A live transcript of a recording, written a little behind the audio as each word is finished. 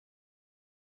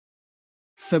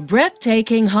For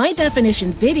breathtaking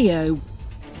high-definition video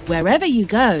wherever you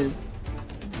go.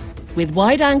 With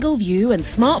wide-angle view and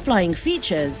smart flying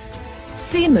features,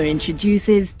 SYMA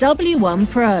introduces W1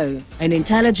 Pro, an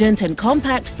intelligent and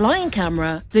compact flying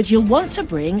camera that you'll want to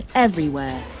bring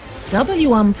everywhere.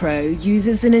 W1 Pro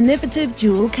uses an innovative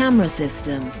dual camera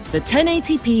system. The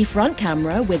 1080p front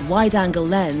camera with wide-angle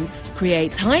lens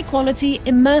creates high-quality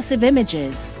immersive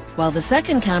images, while the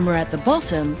second camera at the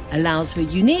bottom allows for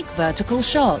unique vertical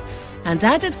shots and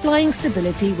added flying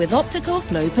stability with optical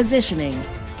flow positioning.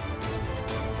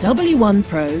 W1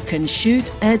 Pro can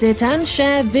shoot, edit and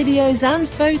share videos and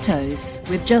photos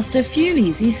with just a few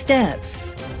easy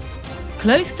steps.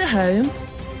 Close to home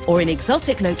or in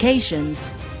exotic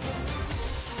locations,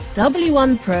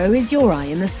 W1 Pro is your eye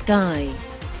in the sky.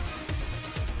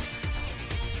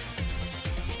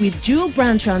 With dual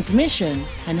brand transmission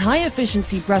and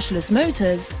high-efficiency brushless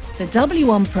motors, the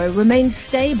W1 Pro remains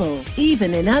stable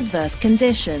even in adverse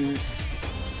conditions.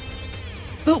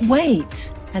 But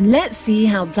wait, and let's see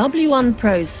how W1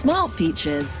 Pro's smart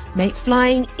features make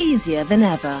flying easier than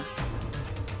ever.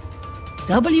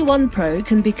 W1 Pro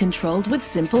can be controlled with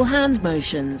simple hand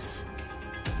motions.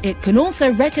 It can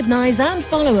also recognize and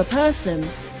follow a person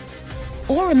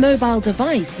or a mobile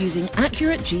device using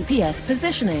accurate GPS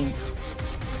positioning.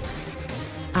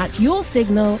 At your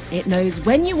signal, it knows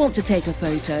when you want to take a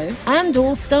photo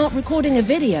and/or start recording a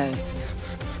video.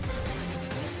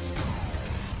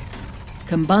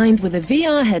 Combined with a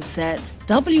VR headset,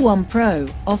 W1 Pro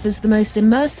offers the most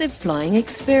immersive flying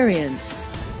experience.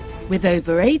 With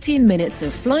over 18 minutes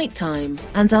of flight time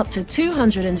and up to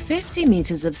 250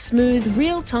 meters of smooth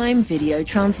real-time video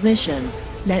transmission,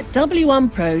 let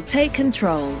W1 Pro take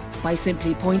control by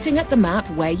simply pointing at the map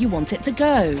where you want it to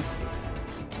go.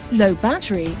 Low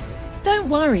battery? Don't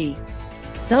worry.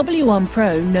 W1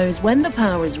 Pro knows when the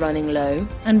power is running low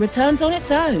and returns on its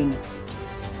own.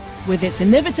 With its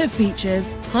innovative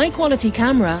features, high-quality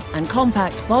camera and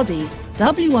compact body,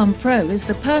 W1 Pro is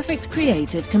the perfect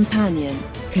creative companion.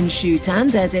 Can shoot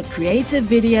and edit creative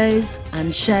videos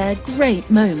and share great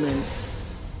moments.